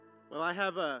Well, I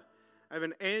have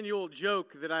an annual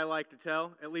joke that I like to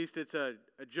tell. At least it's a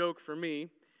joke for me.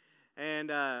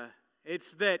 And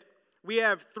it's that we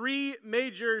have 3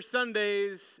 major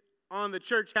Sundays on the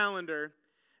church calendar,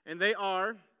 and they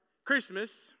are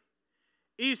Christmas,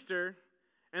 Easter,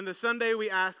 and the Sunday we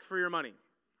ask for your money.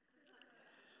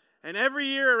 And every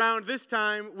year around this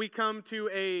time, we come to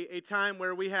a time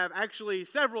where we have actually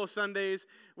several Sundays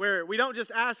where we don't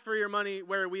just ask for your money,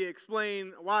 where we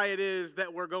explain why it is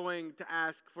that we're going to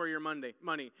ask for your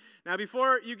money. Now,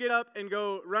 before you get up and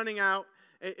go running out,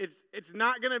 it's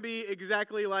not going to be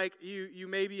exactly like you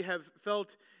maybe have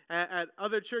felt at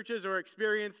other churches or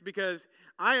experienced, because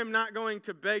I am not going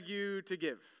to beg you to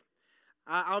give.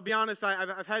 I'll be honest,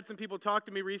 I've had some people talk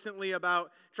to me recently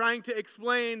about trying to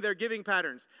explain their giving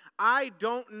patterns. I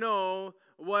don't know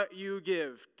what you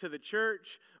give to the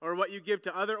church or what you give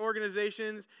to other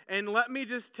organizations, and let me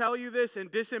just tell you this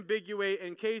and disambiguate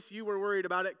in case you were worried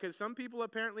about it, because some people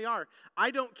apparently are.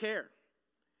 I don't care.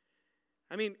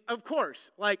 I mean, of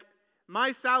course,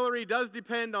 my salary does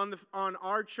depend on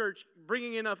our church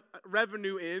bringing enough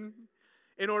revenue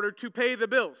in order to pay the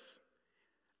bills.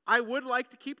 I would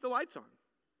like to keep the lights on.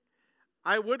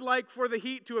 I would like for the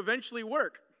heat to eventually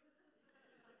work.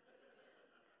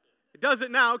 It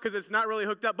doesn't now because it's not really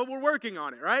hooked up, but we're working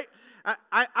on it, right?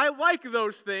 I like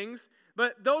those things,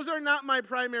 but those are not my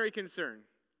primary concern.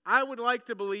 I would like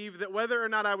to believe that whether or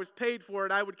not I was paid for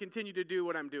it, I would continue to do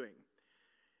what I'm doing.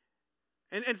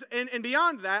 And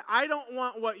beyond that, I don't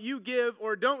want what you give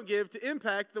or don't give to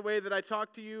impact the way that I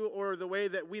talk to you or the way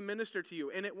that we minister to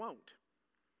you, and it won't.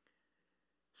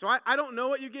 So I don't know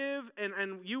what you give,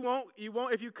 and you won't.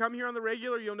 If you come here on the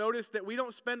regular, you'll notice that we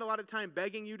don't spend a lot of time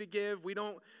begging you to give. We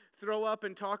don't throw up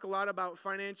and talk a lot about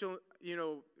financial,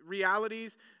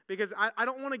 realities, because I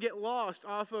don't want to get lost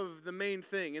off of the main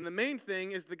thing. And the main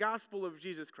thing is the gospel of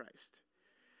Jesus Christ.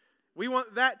 We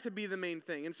want that to be the main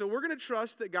thing. And so we're going to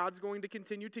trust that God's going to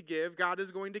continue to give, God is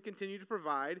going to continue to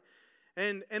provide,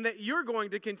 and that you're going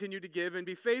to continue to give and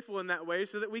be faithful in that way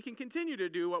so that we can continue to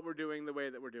do what we're doing the way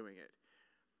that we're doing it.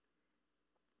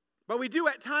 But we do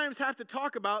at times have to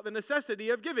talk about the necessity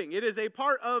of giving. It is a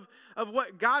part of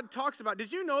what God talks about.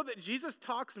 Did you know that Jesus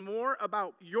talks more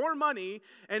about your money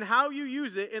and how you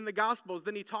use it in the Gospels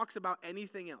than he talks about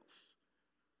anything else?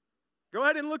 Go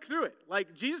ahead and look through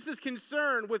it. Jesus is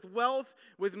concerned with wealth,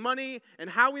 with money, and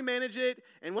how we manage it,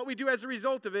 and what we do as a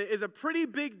result of it is a pretty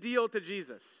big deal to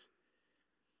Jesus.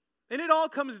 And it all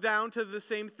comes down to the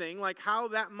same thing, like how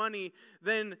that money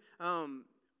then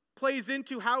plays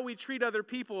into how we treat other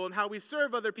people and how we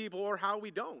serve other people, or how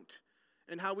we don't,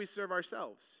 and how we serve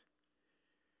ourselves.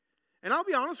 And I'll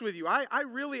be honest with you, I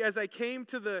really, as I came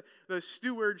to the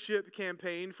stewardship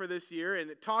campaign for this year and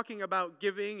talking about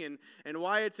giving and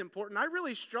why it's important, I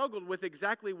really struggled with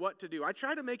exactly what to do. I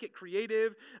try to make it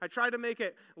creative. I try to make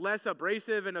it less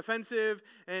abrasive and offensive,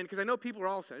 and because I know people are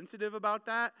all sensitive about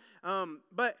that.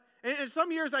 But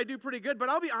some years I do pretty good, but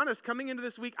I'll be honest, coming into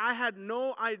this week, I had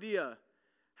no idea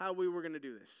how we were going to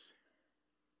do this.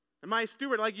 And my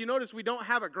steward, you notice we don't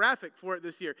have a graphic for it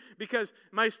this year, because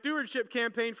my stewardship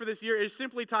campaign for this year is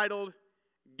simply titled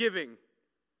Giving.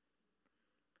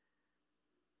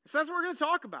 So that's what we're going to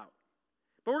talk about.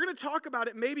 But we're going to talk about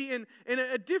it maybe in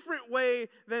a different way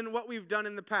than what we've done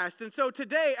in the past. And so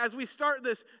today, as we start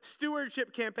this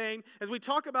stewardship campaign, as we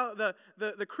talk about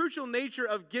the crucial nature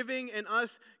of giving and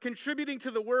us contributing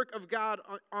to the work of God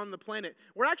on the planet,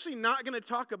 we're actually not going to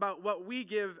talk about what we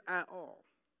give at all.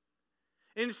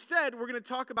 Instead, we're going to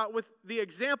talk about with the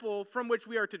example from which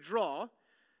we are to draw,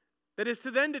 that is to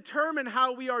then determine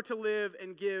how we are to live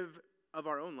and give of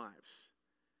our own lives.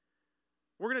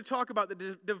 We're going to talk about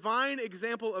the divine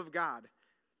example of God.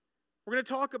 We're going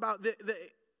to talk about the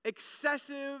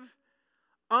excessive,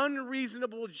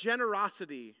 unreasonable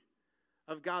generosity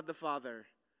of God the Father,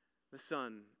 the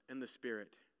Son, and the Spirit.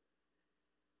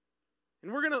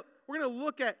 And we're going to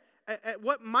look at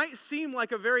what might seem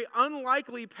like a very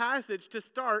unlikely passage to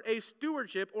start a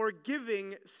stewardship or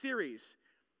giving series.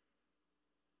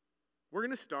 We're going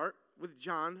to start with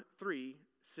John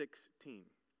 3:16.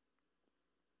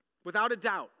 Without a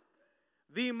doubt,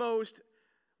 the most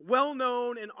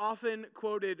well-known and often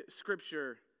quoted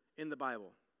scripture in the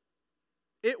Bible.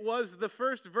 It was the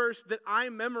first verse that I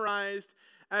memorized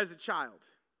as a child.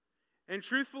 And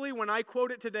truthfully, when I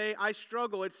quote it today, I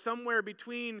struggle. It's somewhere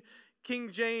between King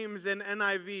James and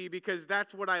NIV, because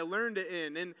that's what I learned it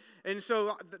in. And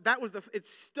so that was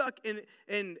it's stuck in,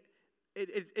 and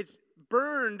it's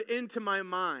burned into my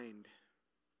mind.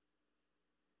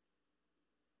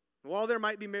 While there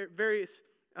might be various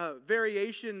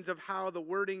variations of how the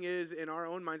wording is in our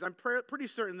own minds, I'm pretty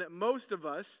certain that most of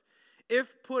us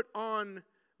if put on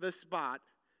the spot,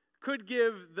 could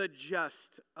give the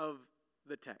gist of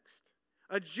the text,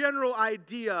 a general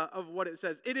idea of what it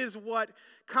says. It is what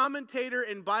commentator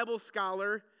and Bible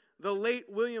scholar, the late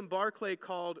William Barclay,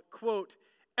 called, quote,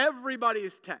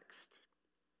 everybody's text.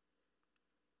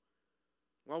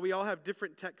 While we all have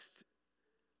different texts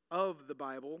of the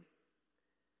Bible,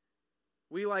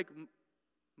 we, like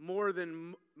more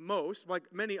than most,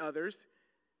 like many others,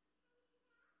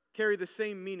 carry the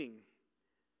same meaning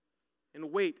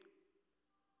and weight.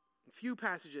 Few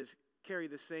passages carry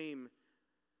the same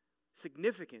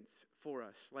significance for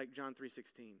us, like John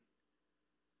 3:16.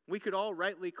 We could all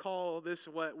rightly call this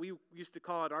what we used to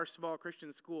call at our small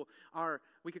Christian school,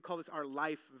 we could call this our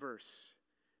life verse,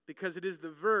 because it is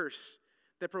the verse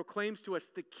that proclaims to us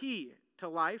the key to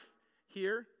life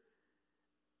here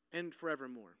and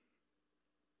forevermore.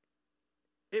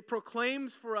 It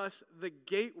proclaims for us the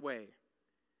gateway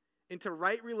into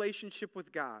right relationship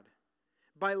with God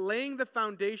by laying the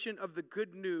foundation of the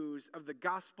good news of the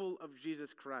gospel of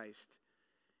Jesus Christ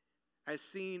as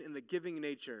seen in the giving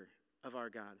nature of our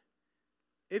God.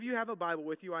 If you have a Bible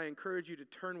with you, I encourage you to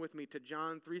turn with me to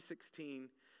John 3:16.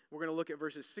 We're going to look at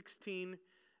verses 16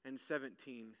 and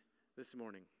 17 this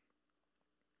morning.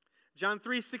 John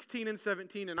 3:16 and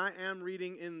 17, and I am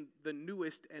reading in the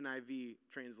newest NIV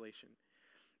translation.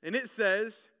 And it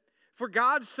says, "For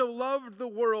God so loved the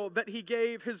world that he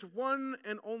gave his one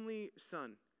and only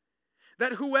Son,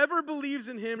 that whoever believes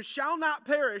in him shall not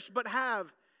perish but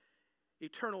have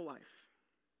eternal life.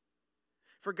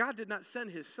 For God did not send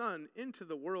his Son into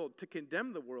the world to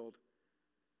condemn the world,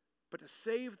 but to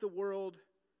save the world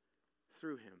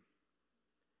through him."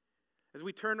 As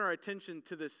we turn our attention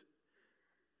to this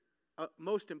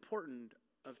most important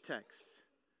of texts,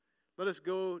 let us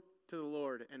go to the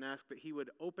Lord and ask that he would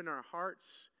open our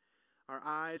hearts, our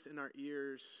eyes, and our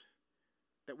ears,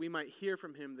 that we might hear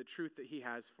from him the truth that he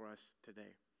has for us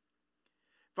today.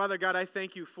 Father God, I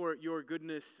thank you for your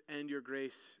goodness and your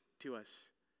grace to us.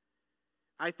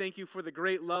 I thank you for the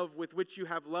great love with which you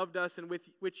have loved us and with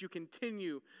which you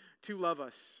continue to love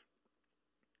us.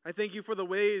 I thank you for the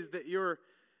ways that your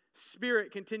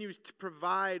Spirit continues to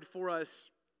provide for us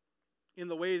in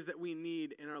the ways that we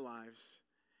need in our lives.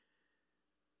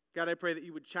 God, I pray that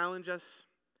you would challenge us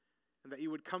and that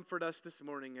you would comfort us this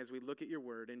morning as we look at your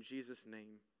word. In Jesus'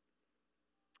 name,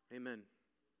 amen.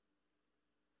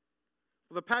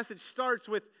 Well, the passage starts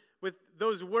with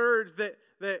those words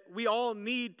that we all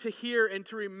need to hear and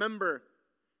to remember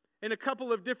in a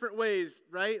couple of different ways,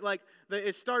 right? Like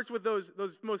it starts with those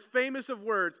most famous of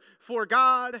words, "For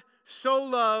God so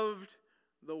loved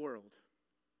the world."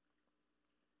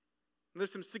 And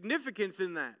there's some significance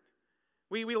in that.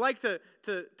 We like to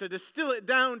distill it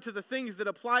down to the things that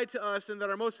apply to us and that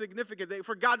are most significant.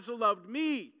 For God so loved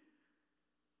me.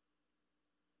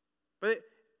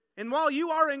 And while you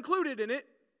are included in it,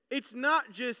 it's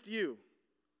not just you.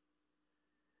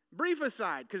 Brief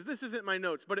aside, because this isn't my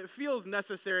notes, but it feels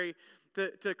necessary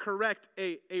to correct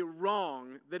a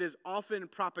wrong that is often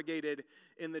propagated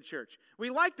in the church. We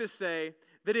like to say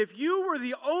that if you were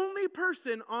the only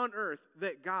person on earth,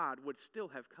 that God would still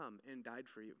have come and died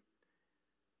for you.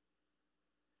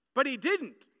 But he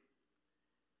didn't.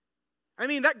 I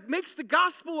mean, that makes the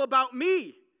gospel about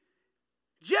me.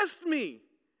 Just me.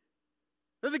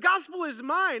 That the gospel is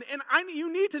mine. And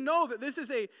you need to know that this is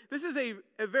a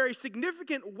very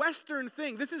significant Western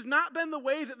thing. This has not been the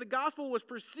way that the gospel was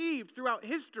perceived throughout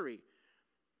history.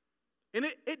 And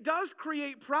it does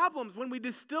create problems when we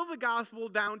distill the gospel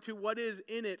down to what is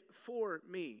in it for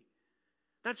me.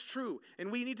 That's true.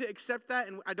 And we need to accept that,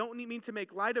 and I don't mean to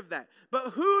make light of that.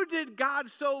 But who did God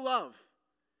so love?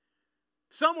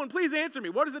 Someone, please answer me.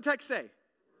 What does the text say?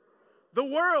 The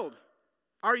world.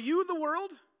 Are you the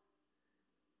world?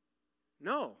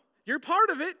 No. You're part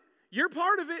of it. You're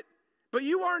part of it. But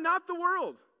you are not the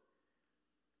world.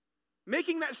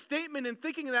 Making that statement and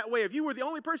thinking that way, if you were the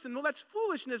only person, well, that's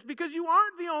foolishness because you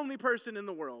aren't the only person in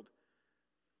the world.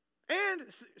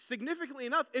 And significantly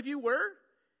enough, if you were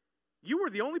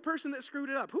the only person that screwed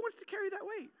it up. Who wants to carry that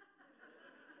weight?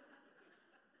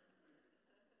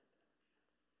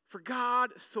 For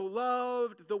God so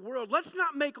loved the world. Let's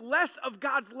not make less of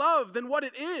God's love than what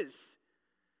it is.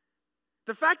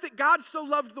 The fact that God so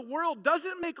loved the world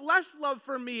doesn't make less love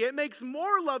for me. It makes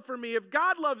more love for me. If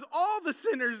God loves all the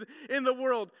sinners in the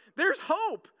world, there's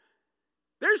hope.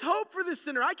 There's hope for the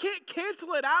sinner. I can't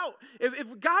cancel it out.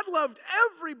 If God loved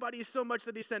everybody so much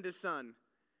that he sent his Son,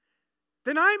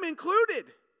 then I'm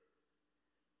included.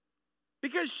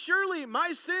 Because surely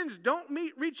my sins don't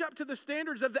reach up to the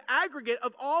standards of the aggregate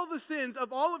of all the sins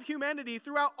of all of humanity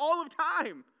throughout all of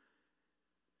time.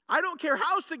 I don't care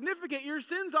how significant your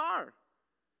sins are.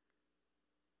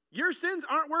 Your sins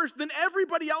aren't worse than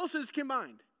everybody else's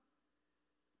combined.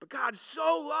 But God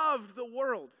so loved the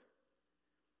world.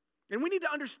 And we need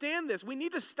to understand this. We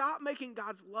need to stop making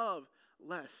God's love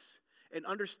less and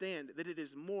understand that it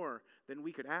is more than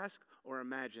we could ask or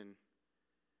imagine.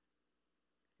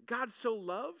 God so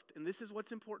loved, and this is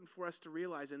what's important for us to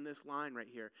realize in this line right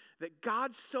here, that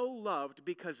God so loved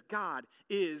because God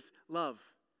is love.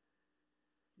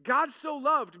 God so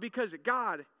loved because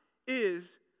God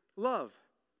is love.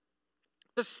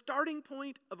 The starting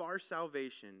point of our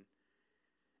salvation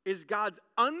is God's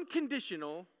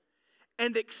unconditional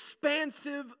and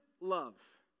expansive love,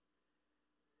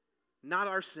 not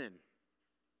our sin.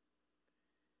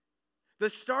 The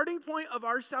starting point of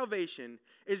our salvation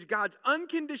is God's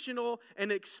unconditional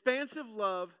and expansive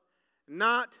love,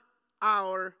 not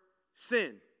our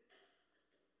sin.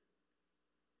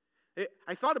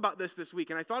 I thought about this week,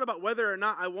 and I thought about whether or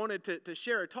not I wanted to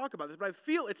share or talk about this, but I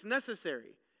feel it's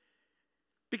necessary.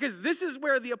 Because this is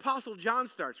where the Apostle John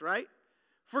starts, right?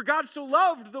 For God so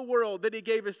loved the world that he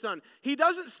gave his son. He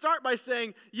doesn't start by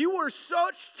saying, you were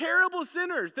such terrible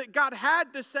sinners that God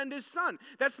had to send his son.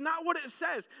 That's not what it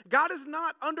says. God is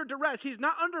not under duress. He's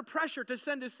not under pressure to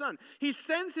send his son. He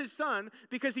sends his son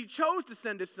because he chose to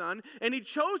send his son. And he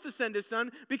chose to send his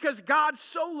son because God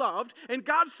so loved. And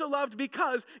God so loved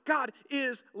because God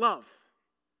is love.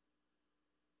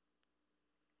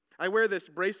 I wear this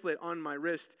bracelet on my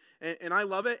wrist, and I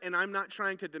love it, and I'm not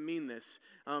trying to demean this.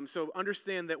 So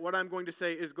understand that what I'm going to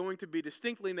say is going to be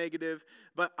distinctly negative,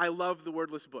 but I love the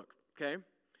wordless book, okay?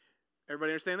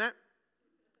 Everybody understand that?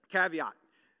 Caveat.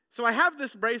 So I have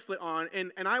this bracelet on,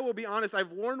 and I will be honest,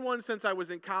 I've worn one since I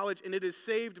was in college, and it has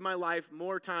saved my life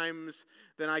more times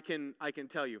than I can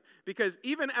tell you. Because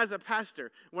even as a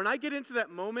pastor, when I get into that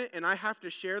moment and I have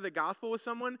to share the gospel with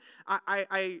someone,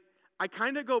 I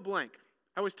kind of go blank.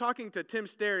 I was talking to Tim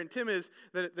Stair, and Tim is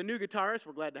the new guitarist.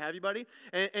 We're glad to have you, buddy.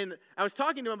 And I was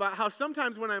talking to him about how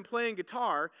sometimes when I'm playing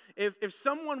guitar, if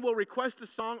someone will request a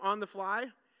song on the fly,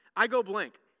 I go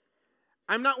blank.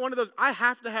 I'm not one of those, I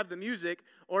have to have the music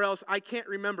or else I can't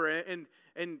remember it.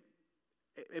 And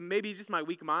maybe just my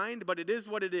weak mind, but it is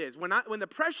what it is. When the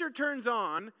pressure turns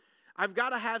on, I've got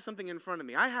to have something in front of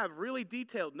me. I have really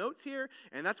detailed notes here,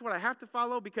 and that's what I have to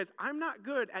follow because I'm not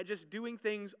good at just doing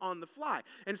things on the fly.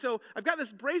 And so I've got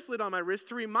this bracelet on my wrist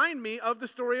to remind me of the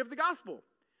story of the gospel.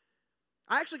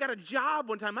 I actually got a job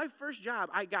one time. My first job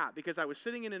I got because I was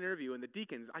sitting in an interview, and the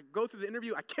deacons, I go through the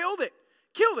interview, I killed it.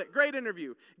 Great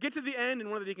interview. Get to the end, and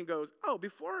one of the deacons goes, oh,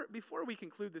 before we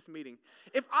conclude this meeting,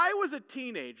 if I was a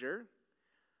teenager,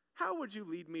 how would you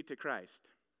lead me to Christ?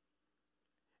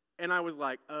 And I was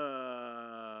like, but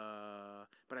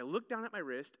I looked down at my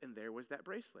wrist, and there was that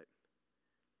bracelet.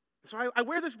 So I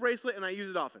wear this bracelet, and I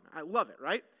use it often. I love it,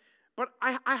 right? But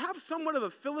I have somewhat of a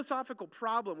philosophical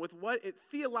problem with what it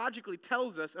theologically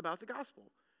tells us about the gospel.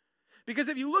 Because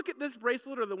if you look at this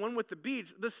bracelet or the one with the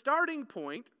beads, the starting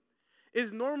point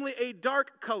is normally a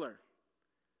dark color.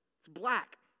 It's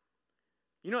black.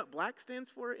 You know what black stands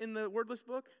for in the wordless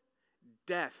book?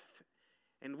 Death.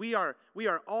 And we are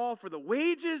all, for the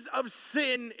wages of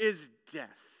sin is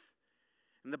death.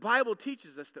 And the Bible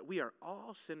teaches us that we are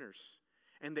all sinners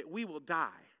and that we will die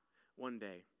one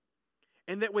day.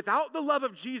 And that without the love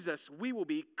of Jesus, we will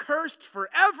be cursed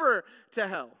forever to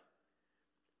hell.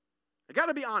 I got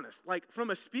to be honest, like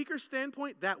from a speaker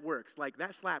standpoint, that works. Like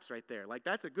that slaps right there. Like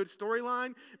that's a good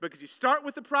storyline because you start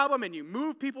with the problem and you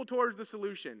move people towards the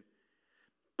solution.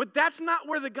 But that's not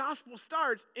where the gospel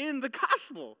starts in the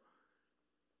gospel.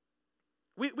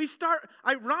 We start,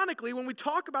 ironically, when we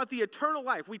talk about the eternal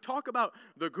life, we talk about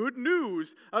the good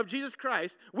news of Jesus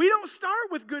Christ. We don't start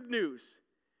with good news.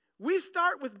 We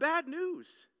start with bad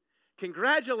news.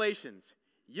 Congratulations,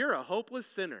 you're a hopeless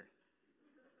sinner.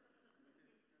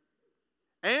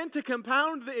 And to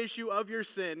compound the issue of your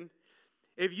sin,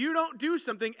 if you don't do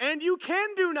something, and you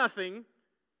can do nothing,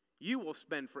 you will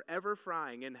spend forever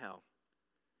frying in hell.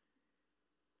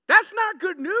 That's not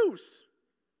good news.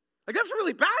 Like, that's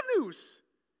really bad news.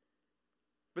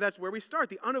 But that's where we start,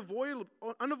 the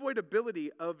unavoidability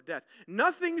of death.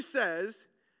 Nothing says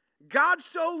God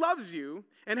so loves you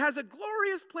and has a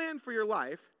glorious plan for your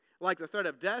life like the threat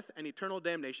of death and eternal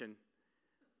damnation.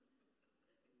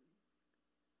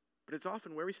 But it's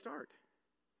often where we start.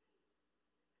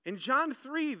 In John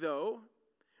 3, though,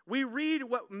 we read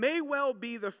what may well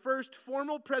be the first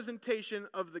formal presentation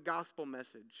of the gospel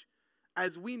message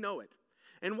as we know it.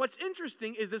 And what's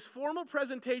interesting is this formal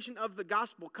presentation of the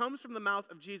gospel comes from the mouth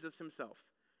of Jesus himself.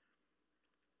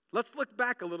 Let's look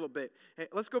back a little bit.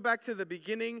 Let's go back to the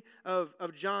beginning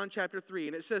of John chapter 3.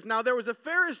 And it says, "Now there was a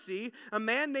Pharisee, a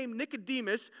man named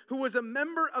Nicodemus, who was a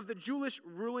member of the Jewish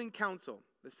ruling council,"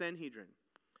 the Sanhedrin.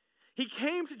 "He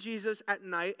came to Jesus at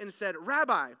night and said,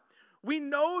 'Rabbi, we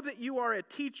know that you are a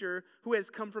teacher who has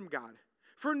come from God.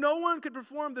 For no one could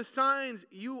perform the signs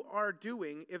you are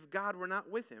doing if God were not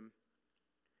with him.'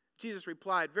 Jesus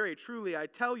replied, 'Very truly, I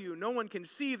tell you, no one can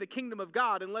see the kingdom of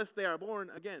God unless they are born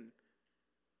again.'"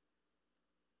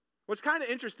 What's kind of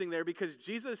interesting there, because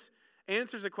Jesus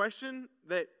answers a question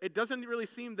that it doesn't really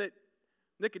seem that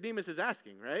Nicodemus is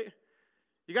asking, right?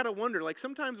 You got to wonder, like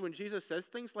sometimes when Jesus says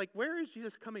things, like where is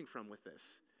Jesus coming from with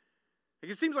this?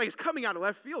 Like, it seems like it's coming out of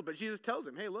left field, but Jesus tells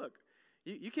him, hey, look,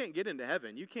 you can't get into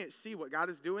heaven. You can't see what God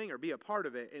is doing or be a part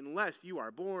of it unless you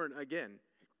are born again.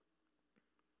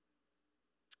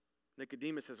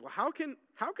 Nicodemus says, well, how can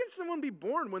someone be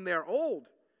born when they are old?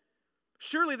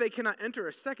 Surely they cannot enter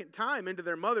a second time into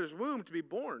their mother's womb to be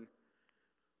born.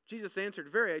 Jesus answered,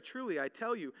 "Very truly, I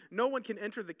tell you, no one can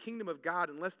enter the kingdom of God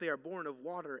unless they are born of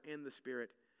water and the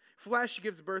Spirit. Flesh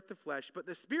gives birth to flesh, but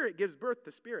the Spirit gives birth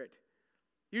to spirit.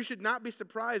 You should not be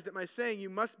surprised at my saying you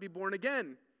must be born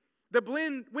again. The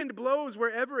wind blows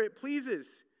wherever it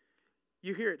pleases.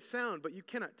 You hear its sound, but you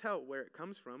cannot tell where it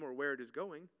comes from or where it is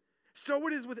going. So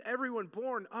it is with everyone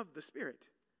born of the Spirit."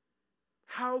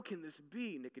 "How can this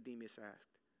be?" Nicodemus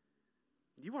asked.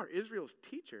 "You are Israel's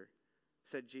teacher,"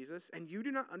 said Jesus, "and you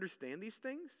do not understand these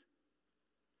things?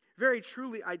 Very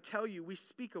truly, I tell you, we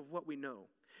speak of what we know,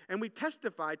 and we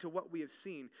testify to what we have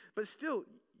seen. But still,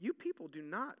 you people do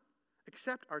not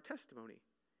accept our testimony.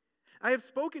 I have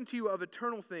spoken to you of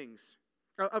eternal things,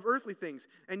 of earthly things,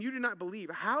 and you do not believe.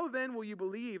 How then will you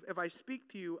believe if I speak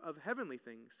to you of heavenly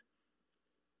things?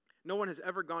 No one has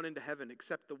ever gone into heaven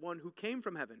except the one who came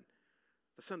from heaven,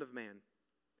 the Son of Man.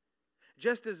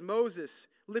 Just as Moses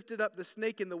lifted up the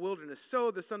snake in the wilderness, so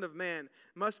the Son of Man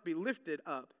must be lifted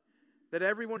up, that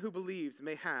everyone who believes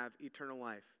may have eternal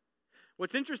life."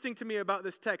 What's interesting to me about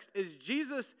this text is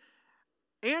Jesus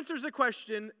answers a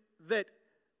question that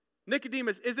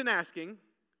Nicodemus isn't asking,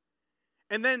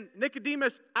 and then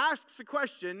Nicodemus asks a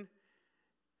question,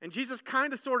 and Jesus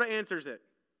kind of sort of answers it.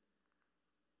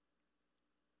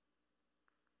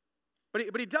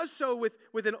 But he does so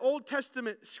with an Old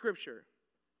Testament scripture.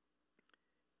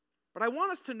 But I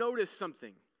want us to notice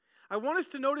something. I want us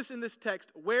to notice in this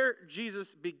text where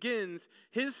Jesus begins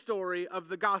his story of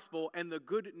the gospel and the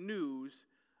good news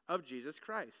of Jesus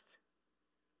Christ.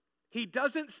 He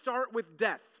doesn't start with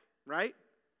death, right?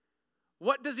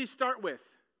 What does he start with?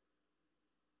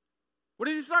 What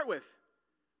does he start with?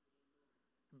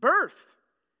 Birth.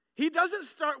 He doesn't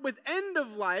start with end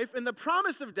of life and the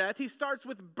promise of death. He starts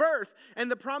with birth and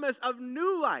the promise of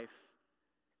new life.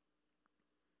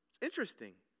 It's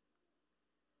interesting.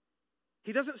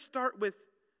 He doesn't start with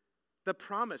the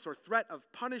promise or threat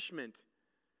of punishment,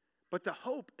 but the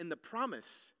hope and the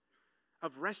promise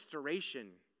of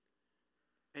restoration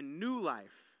and new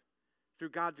life through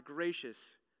God's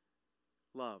gracious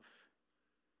love.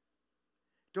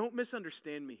 Don't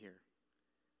misunderstand me here.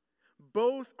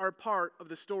 Both are part of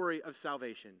the story of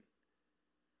salvation.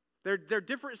 They're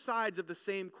different sides of the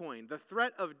same coin. The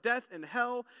threat of death and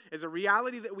hell is a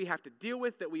reality that we have to deal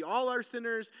with, that we all are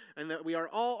sinners, and that we are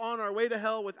all on our way to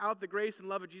hell without the grace and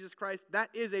love of Jesus Christ.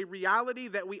 That is a reality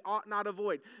that we ought not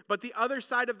avoid. But the other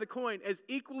side of the coin is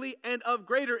equally and of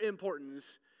greater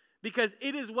importance, because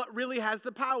it is what really has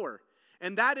the power.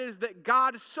 And that is that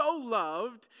God so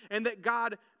loved, and that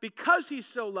God, because he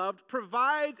so loved,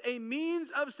 provides a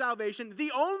means of salvation,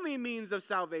 the only means of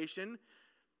salvation,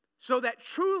 so that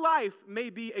true life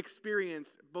may be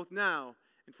experienced both now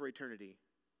and for eternity.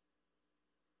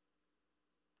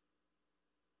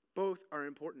 Both are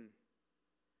important.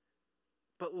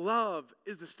 But love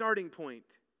is the starting point,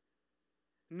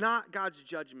 not God's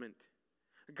judgment.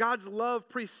 God's love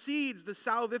precedes the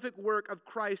salvific work of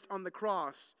Christ on the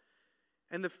cross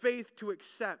and the faith to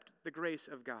accept the grace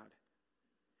of God.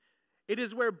 It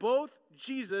is where both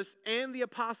Jesus and the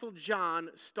Apostle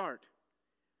John start.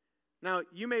 Now,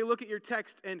 you may look at your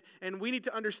text, and we need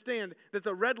to understand that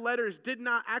the red letters did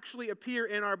not actually appear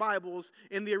in our Bibles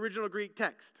in the original Greek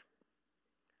text.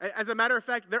 As a matter of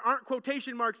fact, there aren't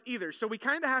quotation marks either, so we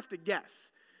kind of have to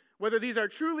guess whether these are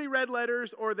truly red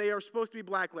letters or they are supposed to be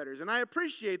black letters. And I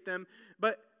appreciate them,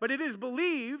 but it is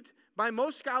believed by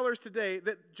most scholars today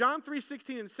that John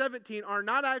 3:16 and 17 are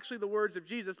not actually the words of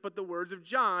Jesus, but the words of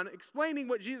John explaining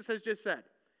what Jesus has just said.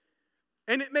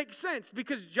 And it makes sense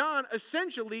because John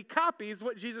essentially copies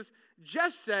what Jesus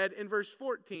just said in verse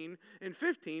 14 and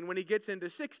 15 when he gets into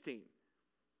 16.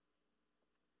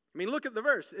 I mean, look at the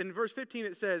verse. In verse 15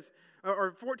 it says,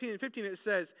 or 14 and 15 it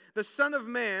says, the Son of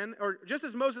Man, or just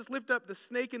as Moses lifted up the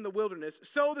snake in the wilderness,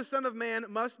 so the Son of Man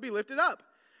must be lifted up,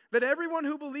 that everyone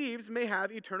who believes may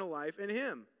have eternal life in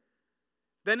him.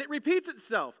 Then it repeats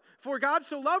itself. For God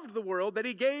so loved the world that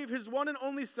he gave his one and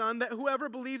only Son, that whoever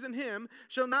believes in him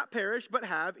shall not perish but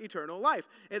have eternal life.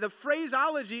 And the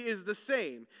phraseology is the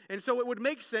same. And so it would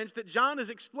make sense that John is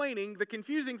explaining the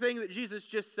confusing thing that Jesus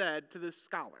just said to this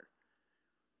scholar.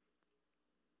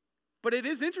 But it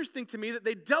is interesting to me that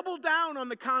they double down on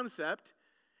the concept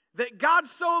that God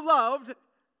so loved,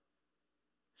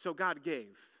 so God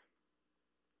gave.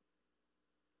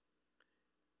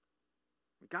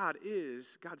 God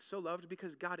so loved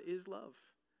because God is love.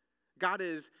 God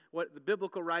is what the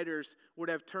biblical writers would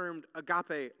have termed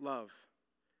agape love.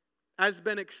 As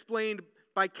been explained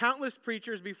by countless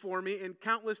preachers before me in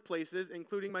countless places,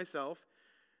 including myself,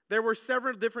 there were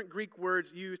several different Greek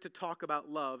words used to talk about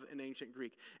love in ancient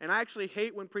Greek. And I actually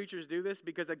hate when preachers do this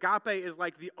because agape is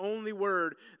like the only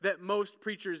word that most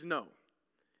preachers know.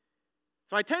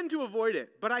 So I tend to avoid it,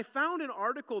 but I found an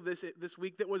article this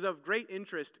week that was of great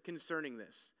interest concerning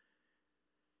this.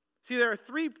 See, there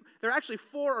are actually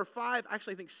 4 or 5,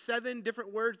 actually I think 7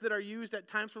 different words that are used at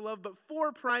times for love, but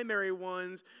 4 primary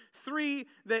ones, 3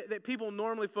 that people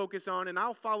normally focus on, and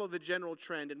I'll follow the general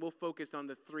trend, and we'll focus on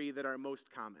the 3 that are most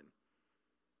common.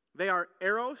 They are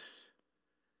eros,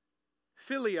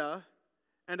 philia,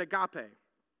 and agape.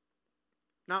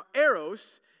 Now,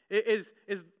 eros is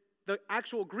the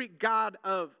actual Greek god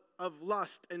of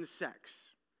lust and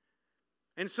sex.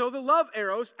 And so the love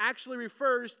eros actually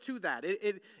refers to that.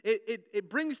 It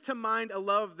brings to mind a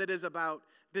love that is about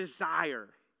desire,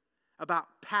 about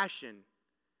passion.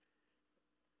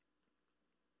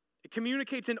 It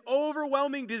communicates an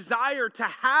overwhelming desire to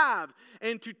have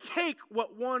and to take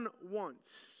what one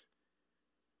wants.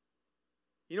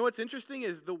 You know what's interesting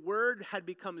is the word had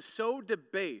become so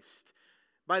debased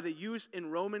by the use in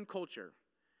Roman culture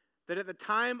that at the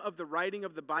time of the writing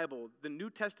of the Bible, the New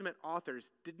Testament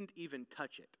authors didn't even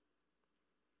touch it.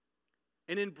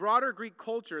 And in broader Greek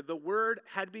culture, the word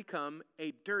had become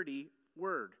a dirty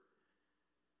word.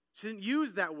 She didn't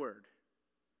use that word.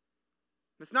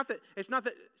 It's not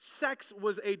that sex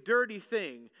was a dirty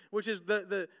thing, which is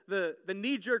the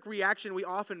knee-jerk reaction we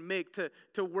often make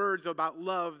to words about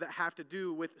love that have to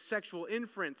do with sexual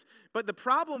inference. But the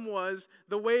problem was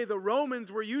the way the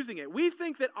Romans were using it. We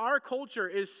think that our culture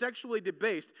is sexually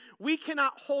debased. We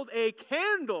cannot hold a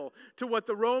candle to what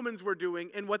the Romans were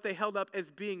doing and what they held up as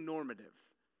being normative.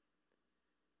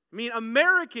 I mean,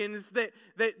 Americans that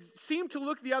seem to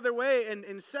look the other way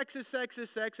and sex is sex,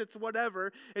 it's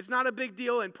whatever, it's not a big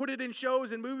deal, and put it in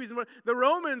shows and movies. And the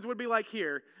Romans would be like,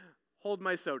 here, hold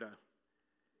my soda.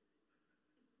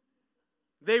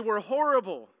 They were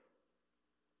horrible.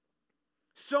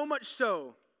 So much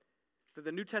so that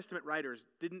the New Testament writers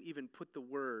didn't even put the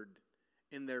word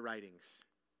in their writings.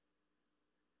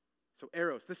 So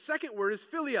eros. The second word is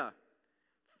philia.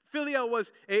 Philia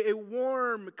was a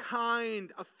warm,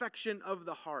 kind affection of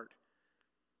the heart,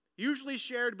 usually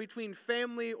shared between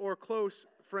family or close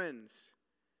friends.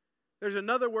 There's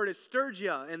another word, it's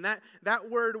storgia, and that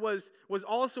word was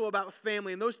also about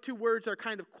family, and those two words are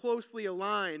kind of closely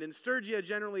aligned. And storgia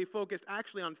generally focused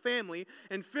actually on family,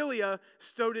 and philia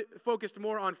focused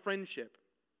more on friendship.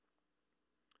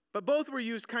 But both were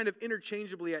used kind of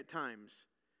interchangeably at times.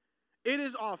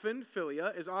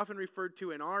 Philia is often referred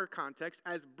to in our context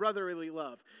as brotherly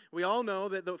love. We all know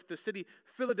that the city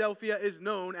Philadelphia is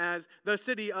known as the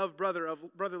city of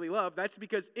brotherly love. That's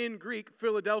because in Greek,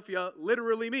 Philadelphia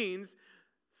literally means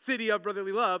city of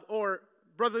brotherly love, or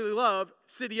brotherly love,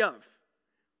 city of,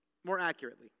 more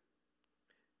accurately.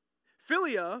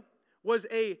 Philia was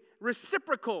a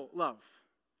reciprocal love,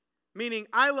 meaning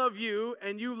I love you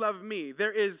and you love me.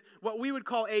 There is what we would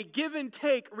call a give and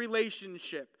take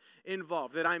relationship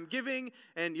involved, that I'm giving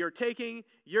and you're taking,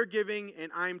 you're giving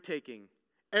and I'm taking.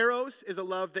 Eros is a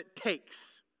love that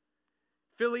takes.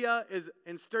 Philia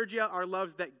and storgia are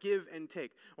loves that give and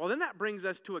take. Well, then that brings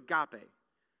us to agape,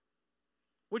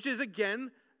 which is again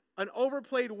an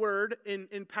overplayed word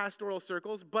in pastoral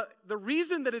circles, but the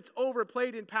reason that it's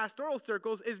overplayed in pastoral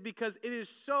circles is because it is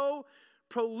so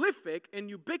prolific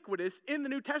and ubiquitous in the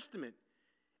New Testament.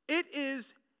 It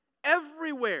is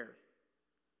everywhere.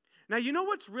 Now, you know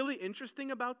what's really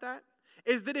interesting about that?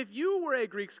 Is that if you were a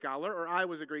Greek scholar, or I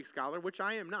was a Greek scholar, which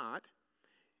I am not,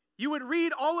 you would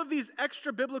read all of these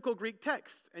extra biblical Greek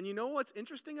texts. And you know what's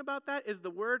interesting about that is the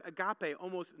word agape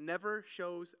almost never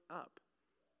shows up.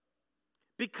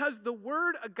 Because the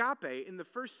word agape in the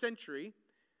first century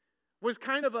was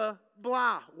kind of a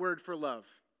blah word for love.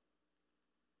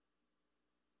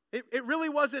 It really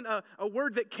wasn't a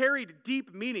word that carried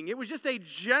deep meaning. It was just a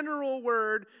general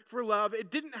word for love.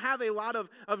 It didn't have a lot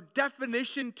of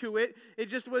definition to it. It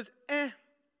just was,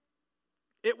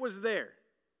 it was there.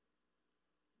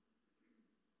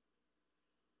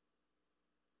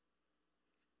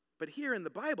 But here in the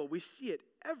Bible, we see it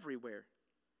everywhere.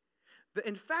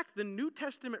 In fact, the New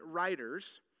Testament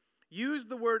writers use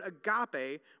the word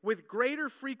agape with greater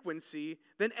frequency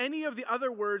than any of the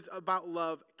other words about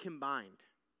love combined.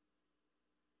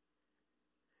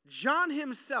 John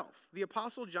himself, the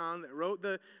Apostle John that wrote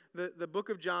the book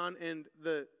of John and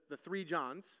the three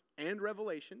Johns and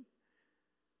Revelation,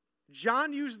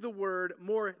 John used the word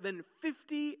more than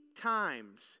 50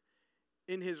 times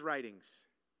in his writings.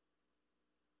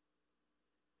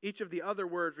 Each of the other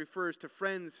words refers to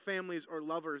friends, families, or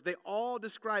lovers. They all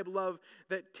describe love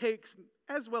that takes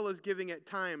as well as giving at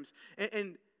times.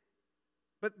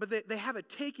 But they have a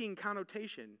taking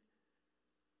connotation.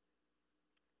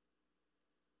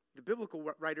 The biblical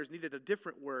writers needed a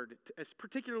different word,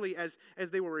 particularly as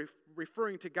they were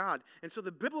referring to God. And so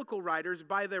the biblical writers,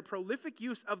 by their prolific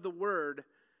use of the word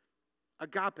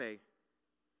agape,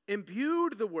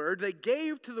 imbued the word, they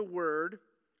gave to the word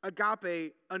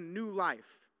agape a new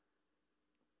life.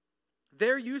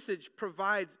 Their usage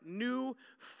provides new,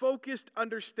 focused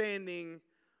understanding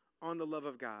on the love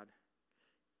of God.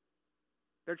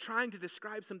 They're trying to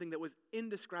describe something that was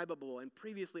indescribable and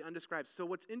previously undescribed. So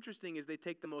what's interesting is they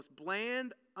take the most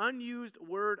bland, unused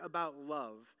word about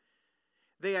love,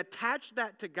 they attach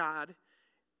that to God,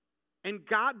 and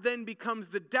God then becomes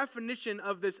the definition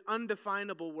of this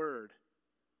undefinable word.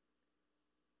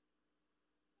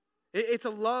 It's a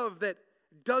love that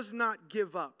does not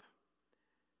give up.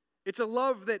 It's a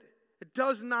love that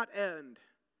does not end.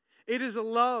 It is a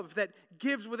love that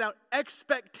gives without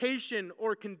expectation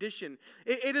or condition.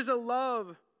 It is a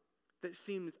love that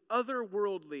seems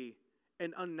otherworldly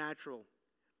and unnatural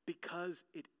because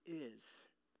it is.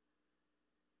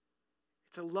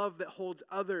 It's a love that holds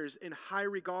others in high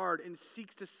regard and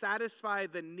seeks to satisfy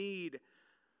the need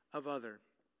of others.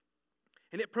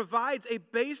 And it provides a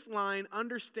baseline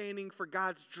understanding for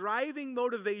God's driving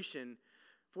motivation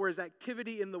for his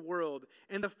activity in the world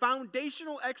and the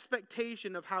foundational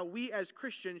expectation of how we as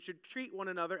Christians should treat one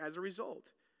another as a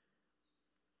result.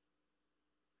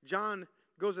 John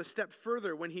goes a step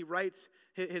further when he writes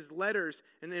his letters,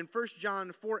 and in 1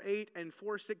 John 4:8 and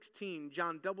 4:16,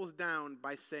 John doubles down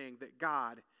by saying that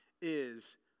God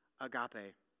is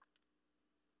agape.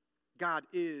 God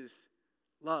is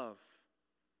love.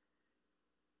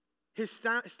 His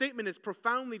statement is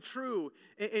profoundly true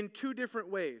in two different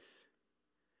ways.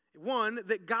 One,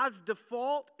 that God's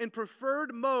default and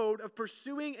preferred mode of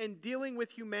pursuing and dealing with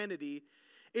humanity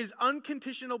is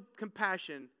unconditional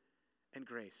compassion and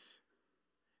grace.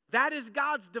 That is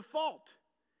God's default.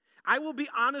 I will be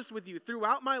honest with you,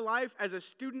 throughout my life as a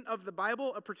student of the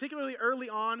Bible, particularly early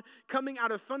on, coming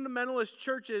out of fundamentalist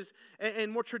churches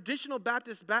and more traditional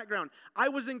Baptist background, I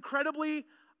was incredibly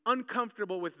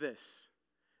uncomfortable with this.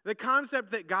 The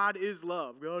concept that God is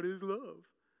love. God is love.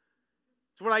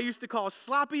 It's what I used to call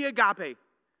sloppy agape.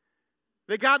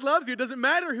 That God loves you. It doesn't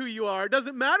matter who you are. It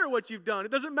doesn't matter what you've done.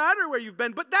 It doesn't matter where you've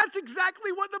been. But that's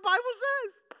exactly what the Bible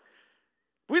says.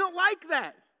 We don't like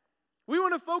that. We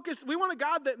want to focus. We want a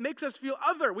God that makes us feel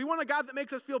other. We want a God that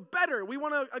makes us feel better. We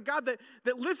want a God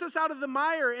that lifts us out of the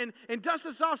mire and dusts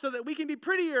us off so that we can be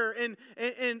prettier and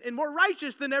more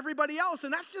righteous than everybody else.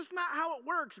 And that's just not how it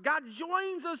works. God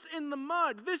joins us in the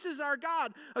mud. This is our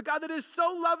God, a God that is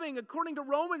so loving, according to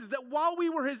Romans, that while we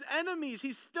were his enemies,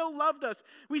 he still loved us.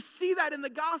 We see that in the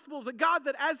Gospels, a God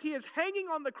that as he is hanging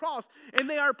on the cross and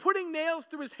they are putting nails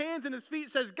through his hands and his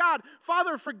feet says, God,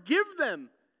 Father, forgive them.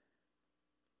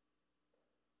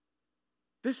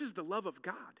 This is the love of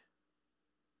God.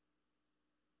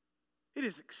 It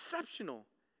is exceptional.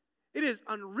 It is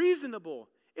unreasonable.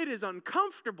 It is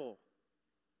uncomfortable.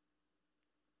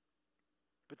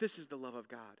 But this is the love of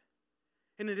God.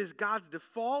 And it is God's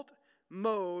default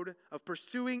mode of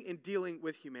pursuing and dealing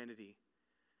with humanity.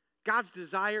 God's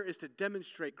desire is to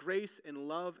demonstrate grace and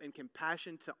love and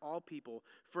compassion to all people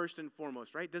first and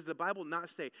foremost, right? Does the Bible not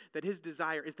say that his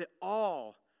desire is that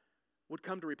all would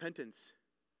come to repentance?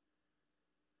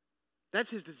 That's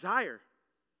his desire.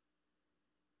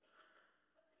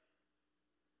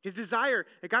 His desire,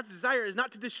 God's desire is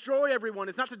not to destroy everyone.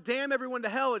 It's not to damn everyone to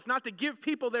hell. It's not to give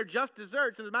people their just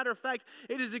deserts. And as a matter of fact,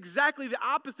 it is exactly the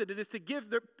opposite. It is to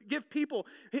give people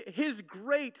his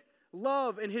great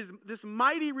love and this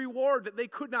mighty reward that they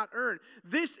could not earn.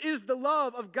 This is the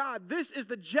love of God. This is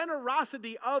the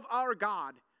generosity of our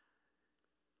God.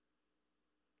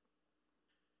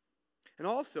 And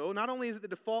also, not only is it the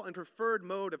default and preferred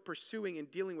mode of pursuing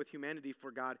and dealing with humanity for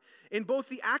God, in both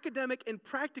the academic and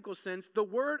practical sense, the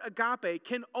word agape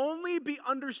can only be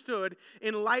understood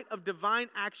in light of divine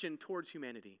action towards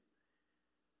humanity.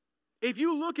 If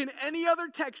you look in any other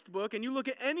textbook and you look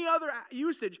at any other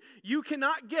usage, you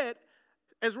cannot get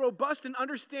as robust an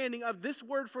understanding of this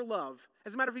word for love.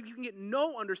 As a matter of fact, you can get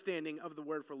no understanding of the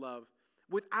word for love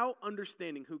without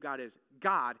understanding who God is.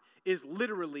 God is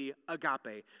literally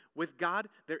agape. With God,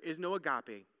 there is no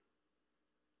agape.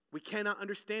 We cannot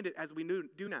understand it as we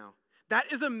do now.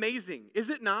 That is amazing, is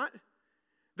it not?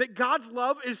 That God's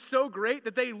love is so great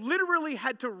that they literally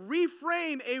had to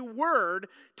reframe a word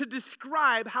to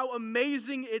describe how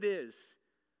amazing it is.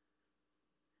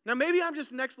 Now, maybe I'm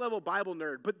just next level Bible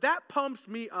nerd, but that pumps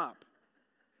me up.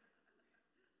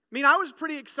 I mean, I was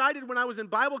pretty excited when I was in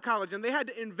Bible college and they had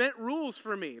to invent rules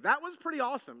for me. That was pretty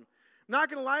awesome. I'm not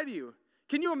going to lie to you.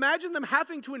 Can you imagine them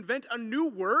having to invent a new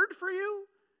word for you?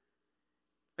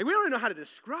 Like, we don't even know how to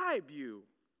describe you.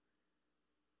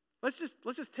 Let's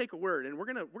just take a word and we're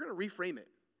gonna reframe it.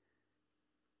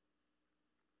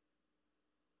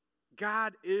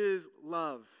 God is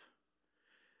love.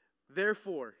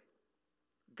 Therefore,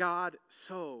 God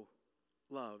so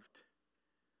loved.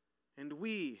 And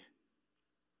we,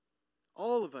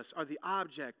 all of us, are the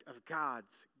object of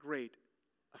God's great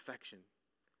affection.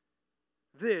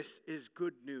 This is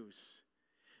good news.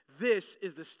 This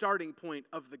is the starting point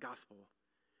of the gospel.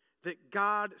 That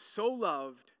God so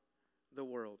loved the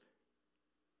world.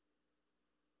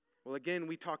 Well, again,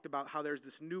 we talked about how there's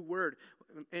this new word,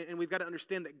 and we've got to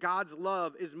understand that God's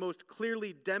love is most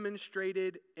clearly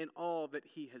demonstrated in all that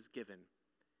He has given.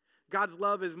 God's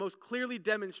love is most clearly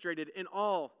demonstrated in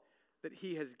all that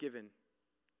He has given.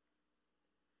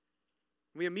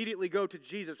 We immediately go to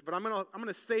Jesus, but I'm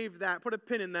gonna save that, put a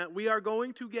pin in that. We are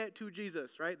going to get to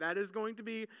Jesus, right? That is going to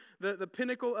be the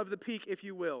pinnacle of the peak, if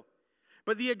you will.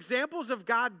 But the examples of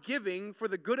God giving for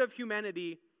the good of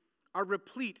humanity are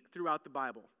replete throughout the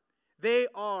Bible. They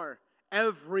are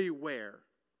everywhere.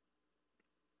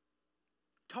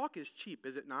 Talk is cheap,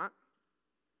 is it not?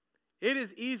 It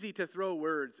is easy to throw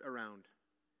words around,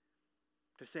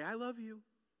 to say, I love you.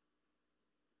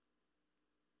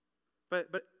 But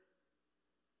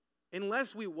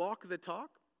unless we walk the talk,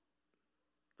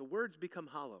 the words become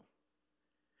hollow.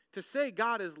 To say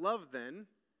God is love then,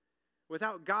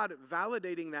 without God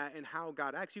validating that in how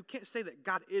God acts, you can't say that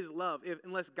God is love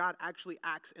unless God actually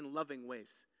acts in loving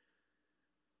ways.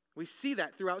 We see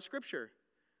that throughout Scripture.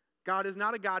 God is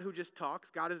not a God who just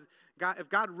talks. If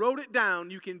God wrote it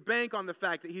down, you can bank on the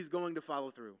fact that He's going to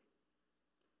follow through.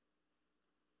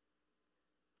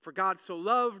 For God so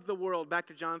loved the world, back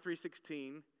to John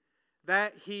 3:16,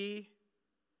 that He,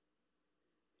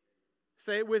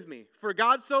 say it with me, for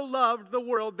God so loved the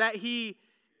world that He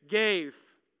gave.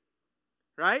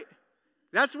 Right?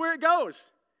 That's where it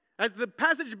goes. As the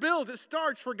passage builds, it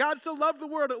starts, for God so loved the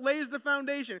world, it lays the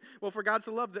foundation. Well, for God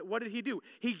so loved that, what did He do?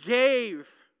 He gave.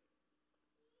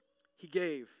 He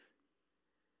gave.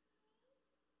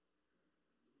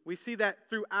 We see that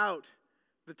throughout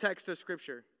the text of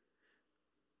Scripture.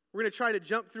 We're going to try to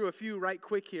jump through a few right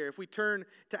quick here. If we turn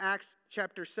to Acts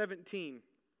chapter 17.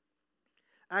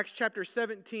 Acts chapter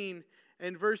 17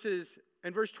 and verse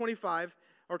 25,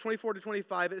 or 24 to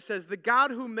 25, it says, the God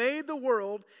who made the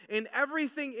world and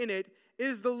everything in it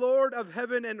is the Lord of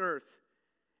heaven and earth,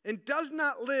 and does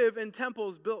not live in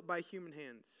temples built by human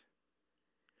hands.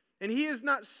 And He is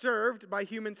not served by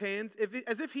human hands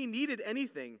as if He needed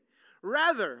anything.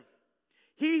 Rather,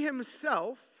 He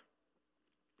himself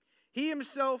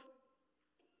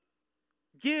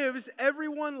gives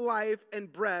everyone life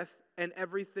and breath and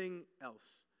everything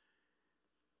else.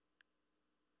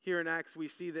 Here in Acts, we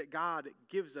see that God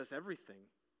gives us everything.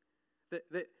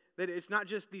 That it's not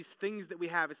just these things that we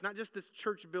have. It's not just this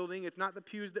church building. It's not the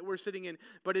pews that we're sitting in.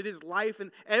 But it is life, and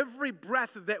every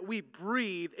breath that we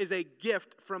breathe is a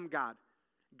gift from God.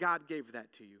 God gave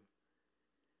that to you.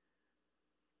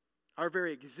 Our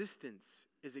very existence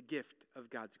is a gift of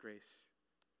God's grace.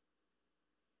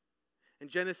 In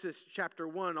Genesis chapter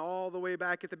 1, all the way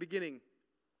back at the beginning,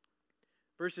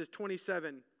 verses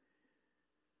 27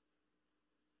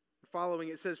 following,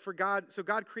 it says, so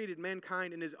God created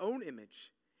mankind in His own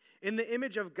image. In the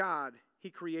image of God, He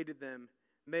created them,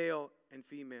 male and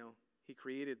female, He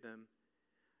created them.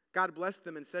 God blessed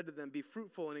them and said to them, be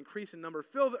fruitful and increase in number,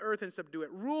 fill the earth and subdue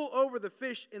it, rule over the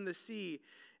fish in the sea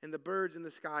and the birds in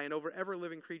the sky, and over every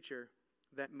living creature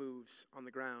that moves on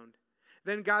the ground.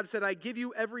 Then God said, I give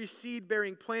you every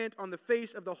seed-bearing plant on the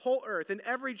face of the whole earth, and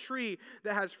every tree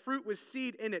that has fruit with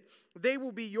seed in it. They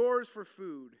will be yours for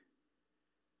food.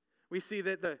 We see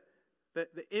that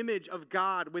the image of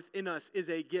God within us is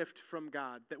a gift from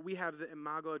God, that we have the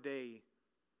imago Dei,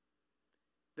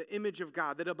 the image of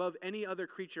God, that above any other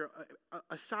creature,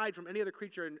 aside from any other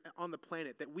creature on the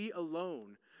planet, that we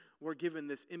alone were given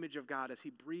this image of God as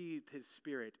he breathed his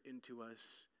Spirit into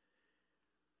us.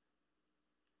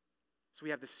 So we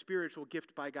have the spiritual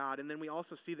gift by God, and then we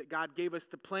also see that God gave us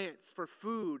the plants for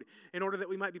food in order that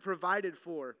we might be provided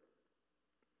for.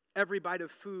 Every bite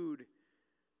of food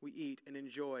we eat and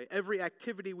enjoy, every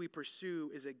activity we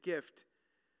pursue is a gift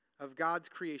of God's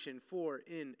creation for,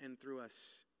 in, and through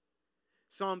us.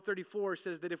 Psalm 34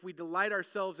 says that if we delight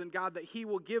ourselves in God, that he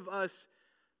will give us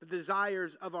the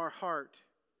desires of our heart.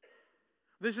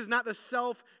 This is not the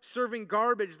self-serving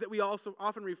garbage that we also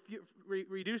often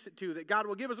reduce it to, that God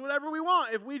will give us whatever we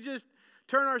want if we just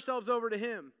turn ourselves over to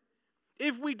him.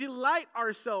 If we delight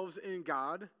ourselves in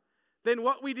God, then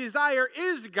what we desire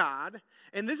is God.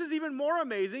 And this is even more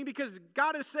amazing because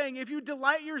God is saying, if you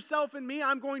delight yourself in me,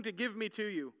 I'm going to give me to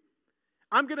you.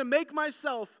 I'm going to make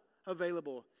myself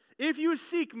available. If you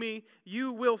seek me,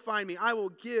 you will find me. I will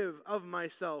give of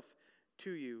myself to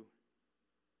you.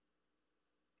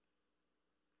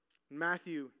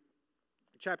 Matthew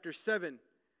chapter 7,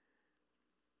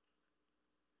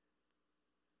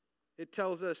 it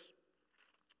tells us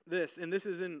this, and this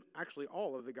is in actually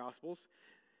all of the Gospels.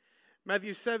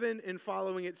 Matthew 7 and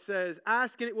following, it says,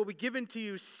 "Ask and it will be given to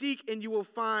you, seek and you will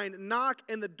find, knock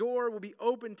and the door will be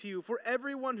opened to you. For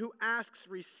everyone who asks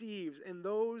receives, and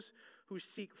those who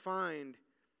seek find.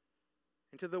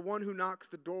 And to the one who knocks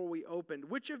the door will be opened.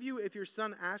 Which of you, if your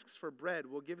son asks for bread,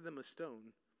 will give them a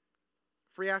stone?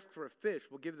 If he asks for a fish,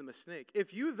 will give them a snake.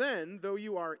 If you then, though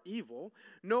you are evil,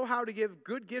 know how to give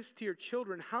good gifts to your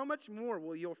children, how much more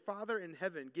will your Father in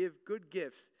heaven give good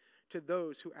gifts to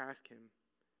those who ask him?"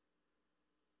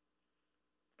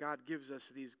 God gives us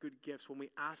these good gifts when we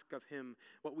ask of him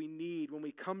what we need, when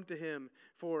we come to him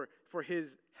for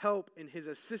his help and his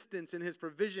assistance and his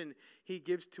provision he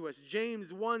gives to us.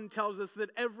 James 1 tells us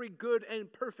that every good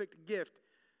and perfect gift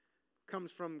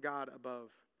comes from God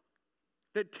above.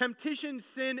 That temptation,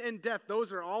 sin, and death,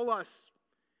 those are all us.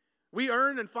 We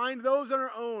earn and find those on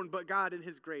our own, but God in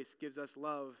his grace gives us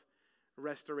love,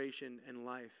 restoration, and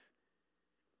life.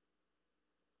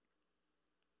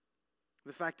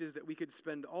 The fact is that we could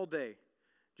spend all day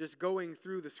just going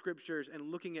through the scriptures and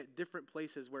looking at different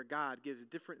places where God gives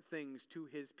different things to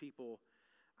his people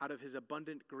out of his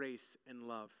abundant grace and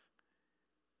love.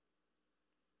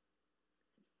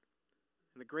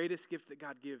 And the greatest gift that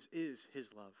God gives is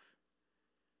his love.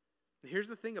 And here's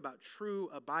the thing about true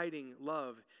abiding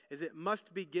love is it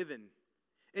must be given.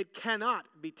 It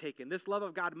cannot be taken. This love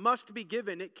of God must be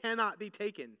given. It cannot be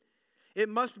taken. It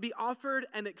must be offered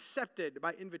and accepted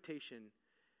by invitation,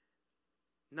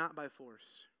 not by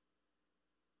force.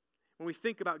 When we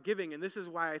think about giving, and this is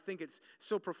why I think it's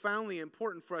so profoundly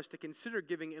important for us to consider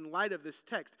giving in light of this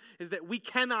text, is that we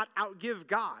cannot outgive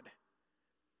God.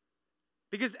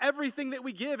 Because everything that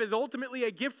we give is ultimately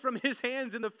a gift from his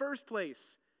hands in the first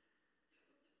place.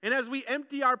 And as we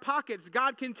empty our pockets,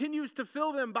 God continues to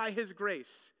fill them by his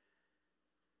grace.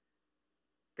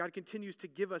 God continues to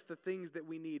give us the things that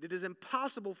we need. It is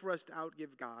impossible for us to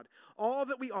outgive God. All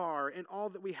that we are and all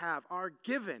that we have are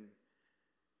given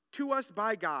to us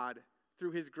by God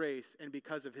through his grace and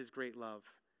because of his great love.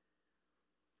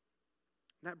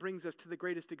 And that brings us to the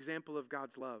greatest example of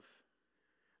God's love.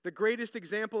 The greatest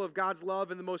example of God's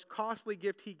love and the most costly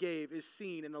gift he gave is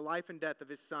seen in the life and death of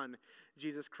his Son,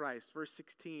 Jesus Christ. Verse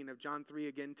 16 of John 3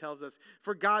 again tells us,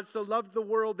 "For God so loved the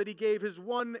world that he gave his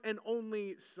one and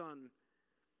only Son."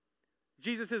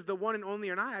 Jesus is the one and only,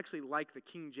 and I actually like the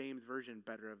King James version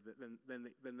better than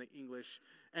the English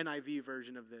NIV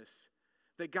version of this.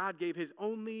 That God gave his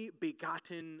only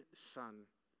begotten Son.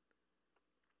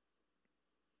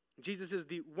 Jesus is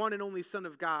the one and only Son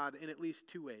of God in at least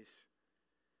two ways.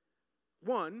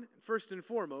 One, first and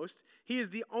foremost, he is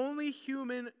the only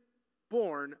human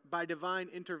born by divine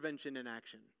intervention and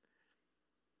action.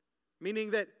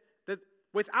 Meaning that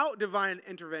without divine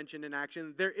intervention and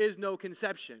action, there is no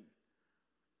conception.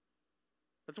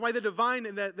 That's why the divine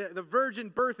and the virgin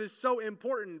birth is so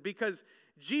important, because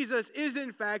Jesus is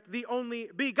in fact the only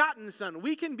begotten Son.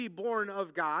 We can be born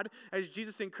of God as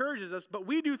Jesus encourages us, but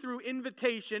we do through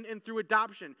invitation and through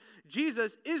adoption.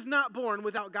 Jesus is not born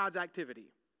without God's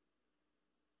activity.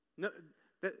 No,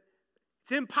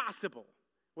 it's impossible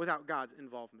without God's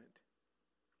involvement.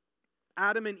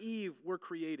 Adam and Eve were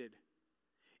created.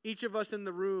 Each of us in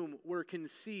the room were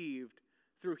conceived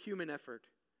through human effort.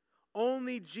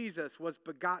 Only Jesus was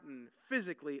begotten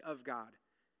physically of God.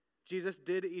 Jesus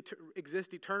did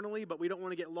exist eternally, but we don't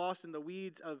want to get lost in the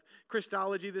weeds of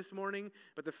Christology this morning.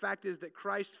 But the fact is that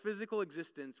Christ's physical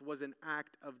existence was an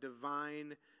act of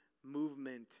divine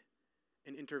movement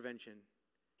and intervention.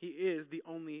 He is the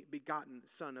only begotten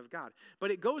Son of God.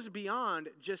 But it goes beyond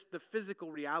just the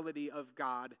physical reality of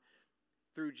God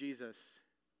through Jesus.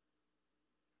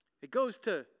 It goes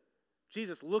to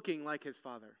Jesus looking like his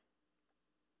Father.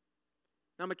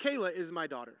 Now, Michaela is my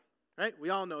daughter, right? We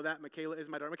all know that. Michaela is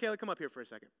my daughter. Michaela, come up here for a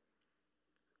second.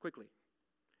 Quickly.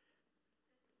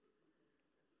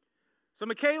 So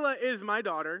Michaela is my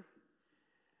daughter.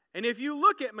 And if you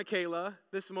look at Michaela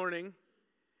this morning,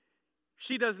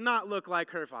 she does not look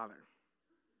like her father,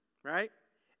 right?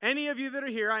 Any of you that are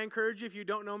here, I encourage you, if you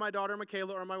don't know my daughter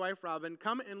Michaela or my wife Robin,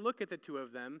 come and look at the two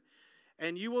of them,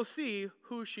 and you will see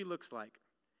who she looks like.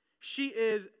 She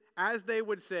is, as they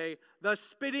would say, the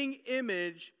spitting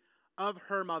image of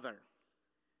her mother.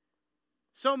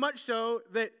 So much so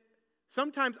that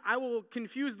sometimes I will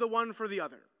confuse the one for the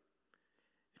other.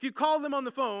 If you call them on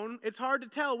the phone, it's hard to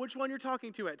tell which one you're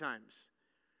talking to at times.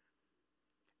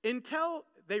 Until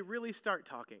they really start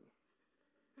talking.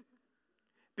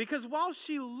 Because while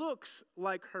she looks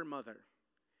like her mother,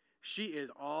 she is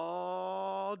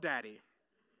all daddy.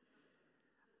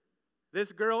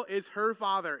 This girl is her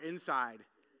father inside,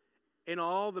 in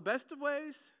all the best of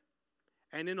ways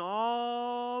and in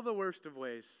all the worst of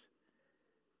ways.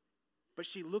 But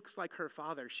she looks like her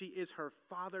father. She is her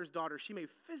father's daughter. She may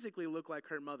physically look like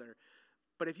her mother,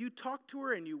 but if you talk to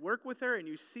her and you work with her and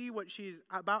you see what she's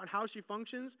about and how she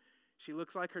functions, she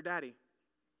looks like her daddy.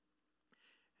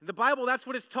 In the Bible, that's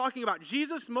what it's talking about.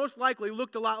 Jesus most likely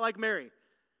looked a lot like Mary.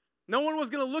 No one was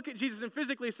going to look at Jesus and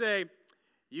physically say,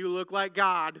 "You look like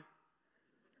God."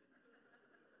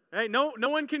 Right? No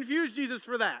one confused Jesus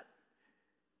for that.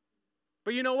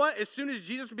 But you know what? As soon as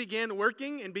Jesus began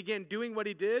working and began doing what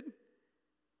he did,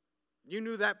 you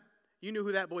knew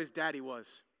who that boy's daddy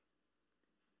was.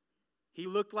 He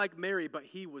looked like Mary, but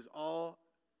he was all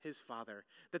his father.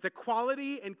 That the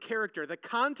quality and character, the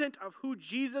content of who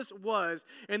Jesus was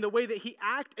and the way that he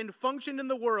acted and functioned in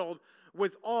the world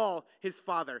was all his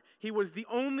father. He was the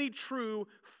only true,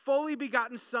 fully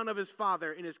begotten son of his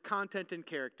father in his content and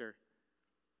character.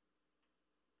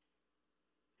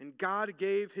 And God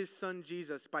gave his son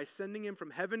Jesus by sending him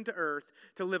from heaven to earth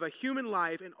to live a human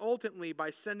life, and ultimately by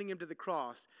sending him to the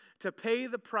cross to pay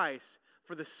the price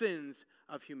for the sins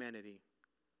of humanity.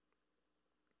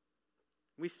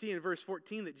 We see in verse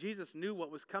 14 that Jesus knew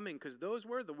what was coming because those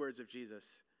were the words of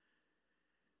Jesus.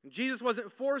 And Jesus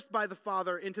wasn't forced by the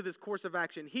Father into this course of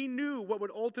action. He knew what would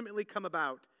ultimately come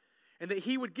about and that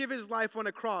he would give his life on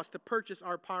a cross to purchase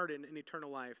our pardon and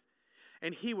eternal life.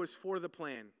 And he was for the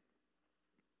plan.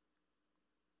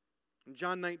 In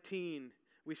John 19,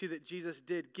 we see that Jesus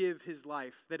did give his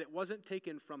life, that it wasn't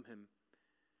taken from him,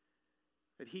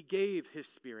 that he gave his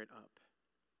spirit up.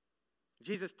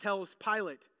 Jesus tells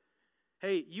Pilate,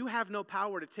 "Hey, you have no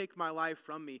power to take my life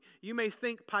from me. You may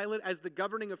think, Pilate, as the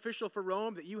governing official for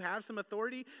Rome, that you have some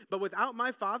authority, but without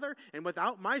my Father and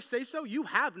without my say-so, you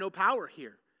have no power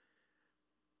here.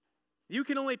 You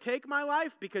can only take my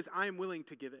life because I am willing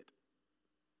to give it."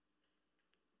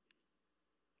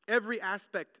 Every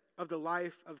aspect of the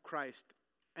life of Christ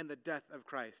and the death of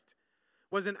Christ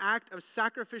was an act of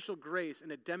sacrificial grace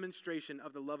and a demonstration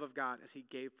of the love of God as he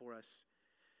gave for us.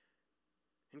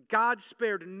 And God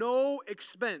spared no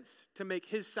expense to make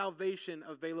his salvation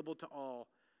available to all,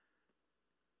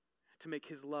 to make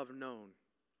his love known.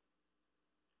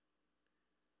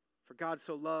 For God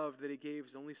so loved that he gave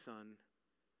his only Son,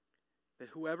 that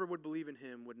whoever would believe in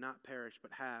him would not perish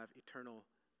but have eternal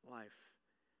life.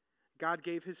 God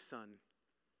gave his Son.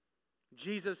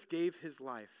 Jesus gave his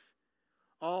life,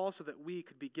 all so that we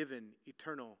could be given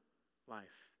eternal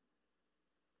life.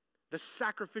 The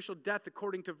sacrificial death,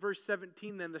 according to verse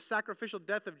 17, then, the sacrificial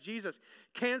death of Jesus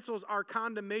cancels our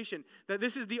condemnation. That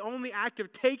this is the only act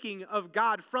of taking of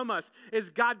God from us, is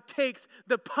God takes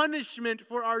the punishment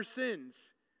for our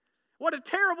sins. What a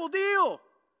terrible deal!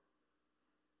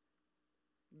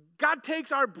 God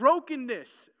takes our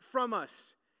brokenness from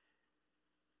us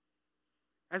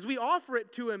as we offer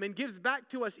it to him and gives back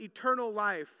to us eternal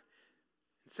life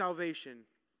and salvation.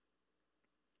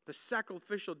 The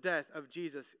sacrificial death of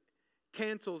Jesus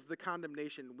cancels the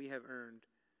condemnation we have earned.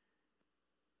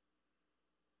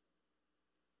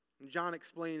 And John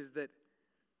explains that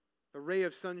the ray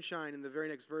of sunshine in the very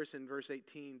next verse, in verse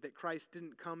 18, that Christ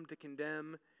didn't come to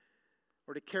condemn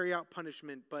or to carry out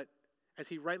punishment, but as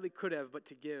he rightly could have, but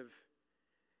to give.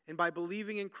 And by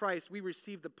believing in Christ, we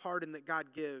receive the pardon that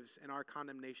God gives, and our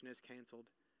condemnation is canceled.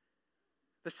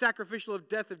 The sacrificial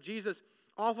death of Jesus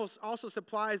also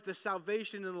supplies the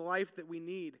salvation and the life that we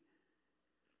need.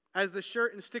 As the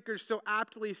shirt and stickers so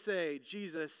aptly say,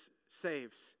 Jesus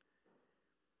saves.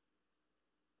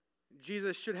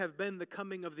 Jesus should have been the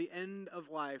coming of the end of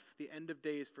life, the end of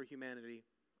days for humanity.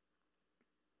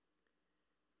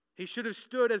 He should have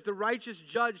stood as the righteous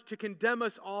judge to condemn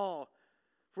us all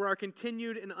for our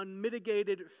continued and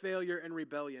unmitigated failure and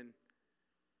rebellion.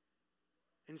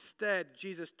 Instead,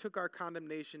 Jesus took our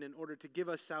condemnation in order to give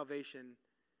us salvation.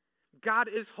 God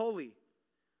is holy.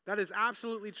 That is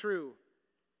absolutely true.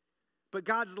 But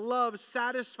God's love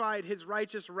satisfied his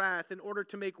righteous wrath in order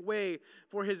to make way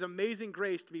for his amazing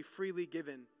grace to be freely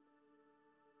given.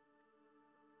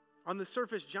 On the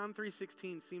surface, John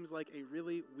 3:16 seems like a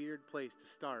really weird place to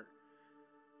start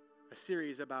a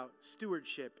series about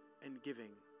stewardship and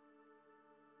giving.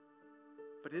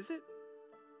 But is it?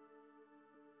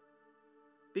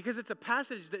 Because it's a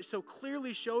passage that so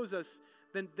clearly shows us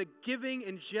the giving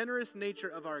and generous nature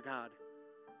of our God.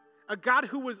 A God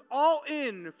who was all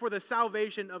in for the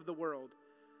salvation of the world.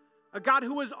 A God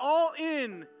who was all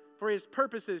in for his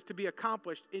purposes to be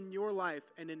accomplished in your life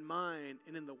and in mine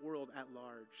and in the world at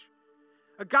large.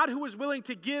 A God who was willing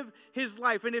to give his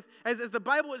life. And if, as the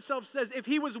Bible itself says, if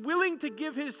he was willing to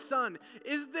give his son,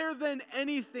 is there then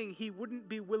anything he wouldn't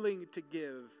be willing to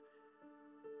give?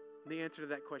 And the answer to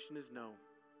that question is no.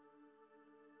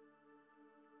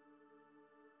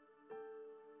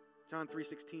 John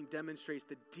 3:16 demonstrates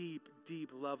the deep, deep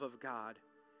love of God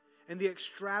and the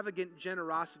extravagant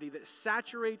generosity that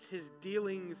saturates his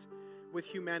dealings with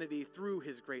humanity through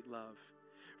his great love.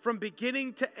 From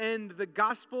beginning to end, the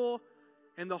gospel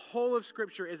and the whole of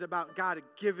Scripture is about God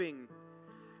giving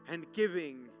and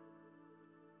giving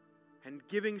and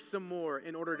giving some more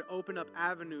in order to open up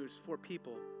avenues for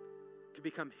people to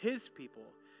become his people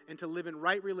and to live in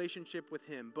right relationship with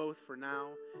him, both for now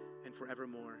and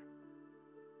forevermore.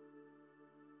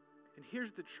 And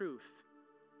here's the truth,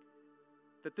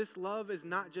 that this love is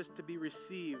not just to be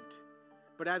received,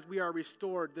 but as we are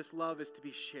restored, this love is to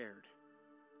be shared.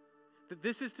 That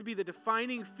this is to be the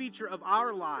defining feature of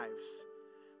our lives.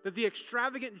 That the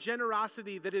extravagant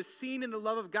generosity that is seen in the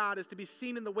love of God is to be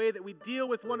seen in the way that we deal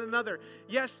with one another.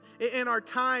 Yes, in our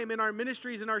time, in our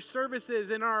ministries, in our services,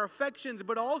 in our affections,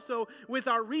 but also with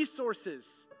our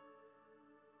resources.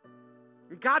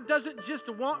 God doesn't just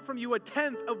want from you a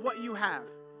tenth of what you have.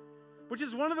 Which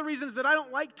is one of the reasons that I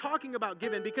don't like talking about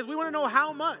giving, because we want to know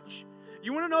how much.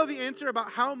 You want to know the answer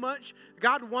about how much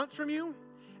God wants from you?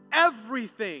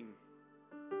 Everything.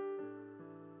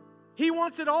 He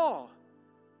wants it all.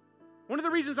 One of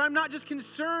the reasons I'm not just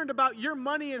concerned about your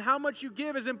money and how much you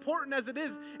give, as important as it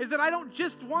is that I don't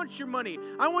just want your money.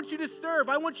 I want you to serve.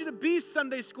 I want you to be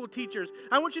Sunday school teachers.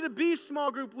 I want you to be small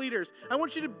group leaders. I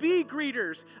want you to be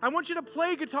greeters. I want you to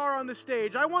play guitar on the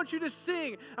stage. I want you to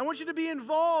sing. I want you to be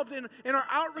involved in our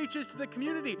outreaches to the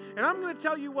community. And I'm going to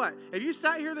tell you what, if you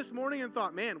sat here this morning and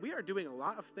thought, man, we are doing a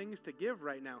lot of things to give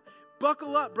right now,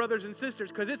 buckle up, brothers and sisters,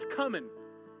 because it's coming.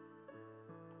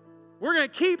 We're going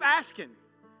to keep asking.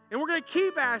 And we're going to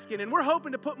keep asking, and we're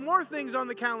hoping to put more things on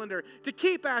the calendar to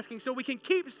keep asking so we can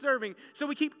keep serving, so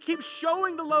we keep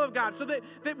showing the love of God, so that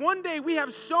one day we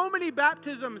have so many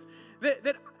baptisms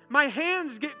that my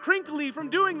hands get crinkly from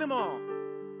doing them all.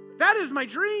 That is my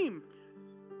dream.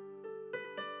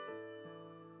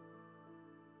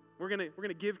 We're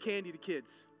gonna give candy to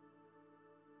kids.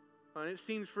 And it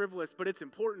seems frivolous, but it's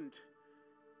important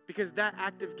because that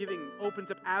act of giving opens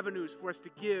up avenues for us to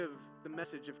give the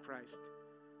message of Christ.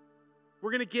 We're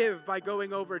going to give by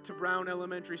going over to Brown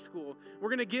Elementary School. We're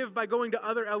going to give by going to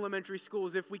other elementary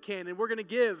schools if we can. And we're going to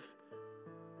give.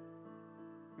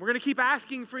 We're going to keep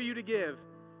asking for you to give.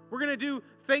 We're going to do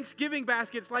Thanksgiving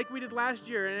baskets like we did last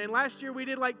year. And last year we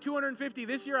did like 250.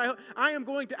 This year I am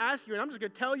going to ask you, and I'm just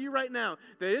going to tell you right now,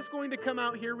 that it's going to come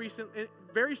out here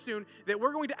very soon, that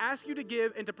we're going to ask you to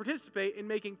give and to participate in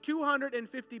making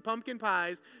 250 pumpkin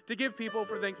pies to give people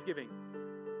for Thanksgiving.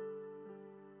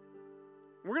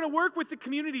 We're going to work with the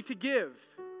community to give.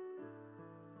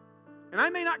 And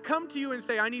I may not come to you and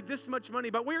say, I need this much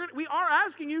money, but we are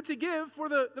asking you to give for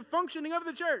the functioning of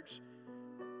the church.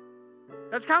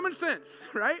 That's common sense,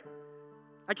 right?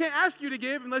 I can't ask you to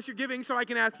give unless you're giving so I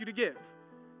can ask you to give.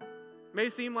 May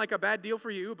seem like a bad deal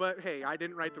for you, but hey, I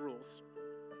didn't write the rules.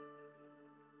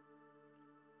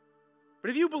 But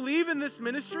if you believe in this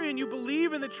ministry and you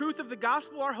believe in the truth of the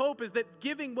gospel, our hope is that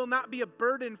giving will not be a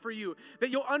burden for you. That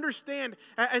you'll understand,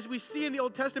 as we see in the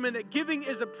Old Testament, that giving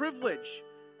is a privilege.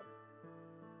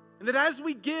 And that as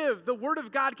we give, the Word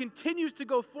of God continues to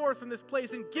go forth from this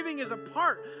place, and giving is a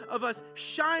part of us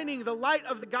shining the light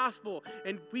of the gospel.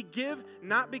 And we give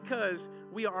not because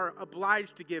we are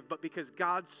obliged to give, but because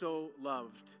God so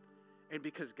loved and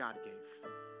because God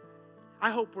gave.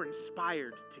 I hope we're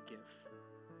inspired to give.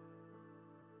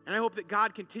 And I hope that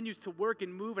God continues to work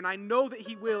and move, and I know that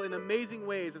He will in amazing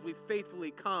ways as we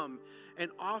faithfully come and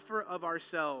offer of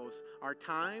ourselves, our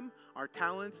time, our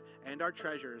talents, and our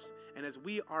treasures. And as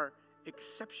we are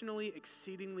exceptionally,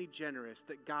 exceedingly generous,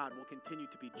 that God will continue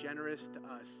to be generous to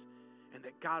us, and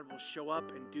that God will show up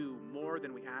and do more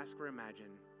than we ask or imagine.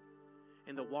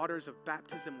 And the waters of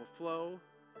baptism will flow,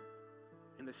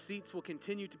 and the seats will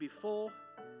continue to be full,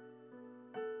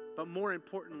 but more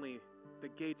importantly, the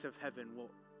gates of heaven will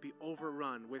be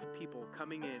overrun with people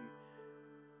coming in,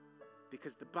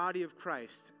 because the body of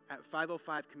Christ at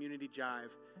 505 Community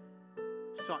Jive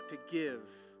sought to give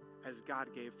as God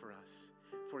gave for us.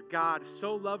 For God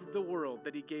so loved the world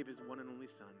that He gave His one and only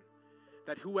Son,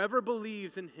 that whoever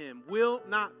believes in Him will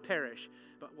not perish,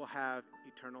 but will have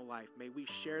eternal life. May we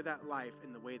share that life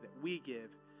in the way that we give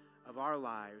of our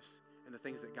lives and the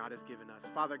things that God has given us.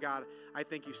 Father God, I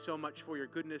thank You so much for Your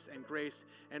goodness and grace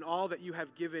and all that You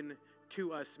have given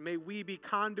to us. May we be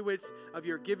conduits of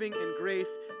Your giving and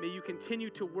grace. May You continue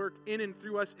to work in and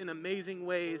through us in amazing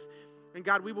ways. And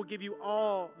God, we will give You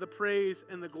all the praise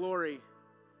and the glory.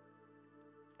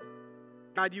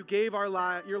 God, You gave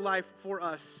Your life for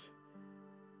us.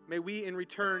 May we in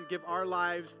return give our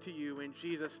lives to You in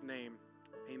Jesus' name.